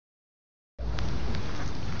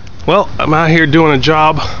Well, I'm out here doing a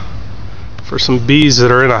job for some bees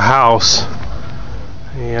that are in a house,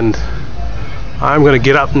 and I'm going to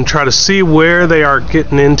get up and try to see where they are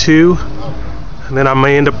getting into, and then I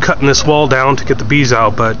may end up cutting this wall down to get the bees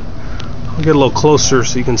out, but I'll get a little closer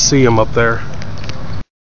so you can see them up there.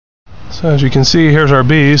 So as you can see, here's our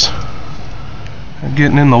bees. They're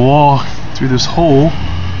getting in the wall through this hole,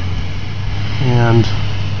 and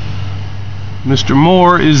Mr.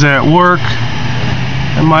 Moore is at work,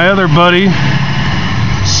 and my other buddy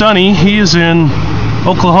Sonny, he is in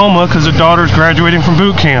Oklahoma because his daughter's graduating from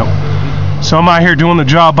boot camp. So I'm out here doing the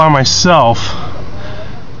job by myself.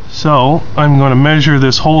 So I'm going to measure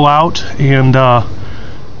this hole out and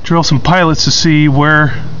drill some pilots to see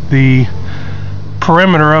where the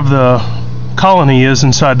perimeter of the colony is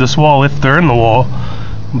inside this wall, if they're in the wall.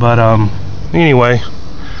 But anyway,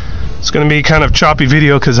 it's going to be kind of choppy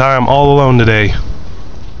video because I am all alone today.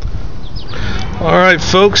 Alright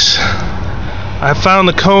folks, I found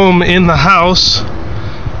the comb in the house.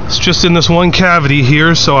 It's just in this one cavity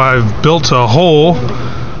here, so I've built a hole.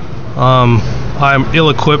 I'm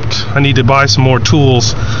ill-equipped. I need to buy some more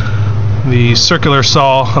tools. The circular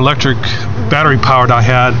saw, electric battery powered I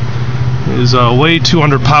had, is way too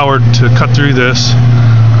underpowered to cut through this.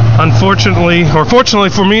 Unfortunately, or fortunately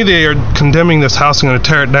for me, they are condemning this house and going to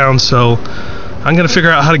tear it down, so I'm going to figure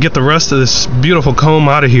out how to get the rest of this beautiful comb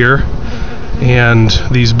out of here and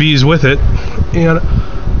these bees with it, and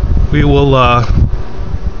we will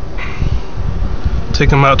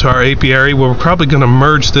take them out to our apiary. We're probably going to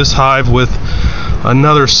merge this hive with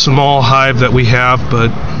another small hive that we have,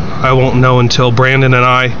 but I won't know until Brandon and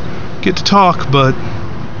I get to talk. But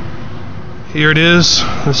here it is.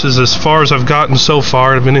 This is as far as I've gotten so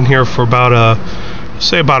far. I've been in here for about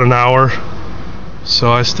about an hour,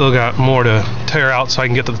 so I still got more to tear out so I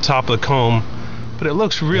can get to the top of the comb, but it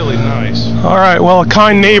looks really nice. Alright, well, a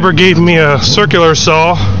kind neighbor gave me a circular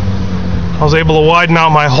saw. I was able to widen out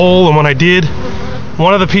my hole, and when I did,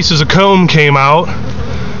 one of the pieces of comb came out,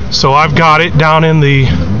 so I've got it down in the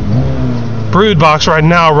brood box right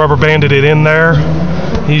now, rubber banded it in there.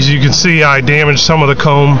 As you can see, I damaged some of the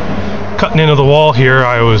comb cutting into the wall here.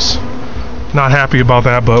 I was not happy about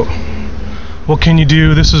that, but what can you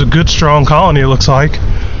do? This is a good strong colony, it looks like.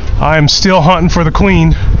 I am still hunting for the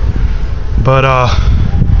queen, but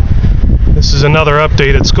this is another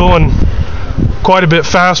update. It's going quite a bit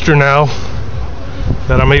faster now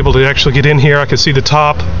that I'm able to actually get in here. I can see the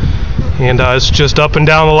top, and it's just up and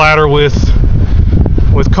down the ladder with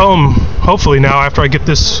comb. Hopefully now, after I get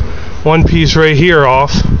this one piece right here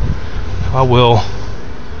off, I will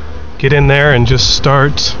get in there and just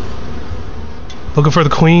start looking for the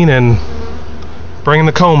queen and bringing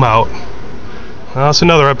the comb out. Well, that's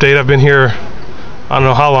another update. I've been here, I don't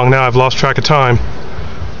know how long now, I've lost track of time,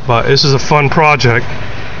 but this is a fun project.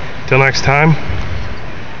 Till next time,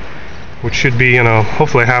 which should be in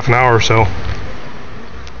hopefully half an hour or so.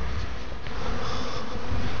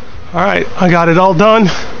 Alright, I got it all done.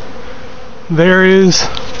 There it is.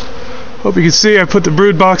 Hope you can see I put the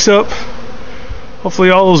brood box up. Hopefully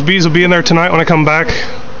all those bees will be in there tonight when I come back.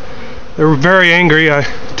 They were very angry. I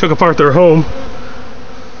took apart their home.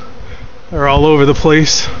 They're all over the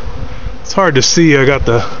place. It's hard to see. I got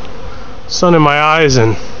the sun in my eyes,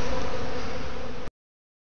 and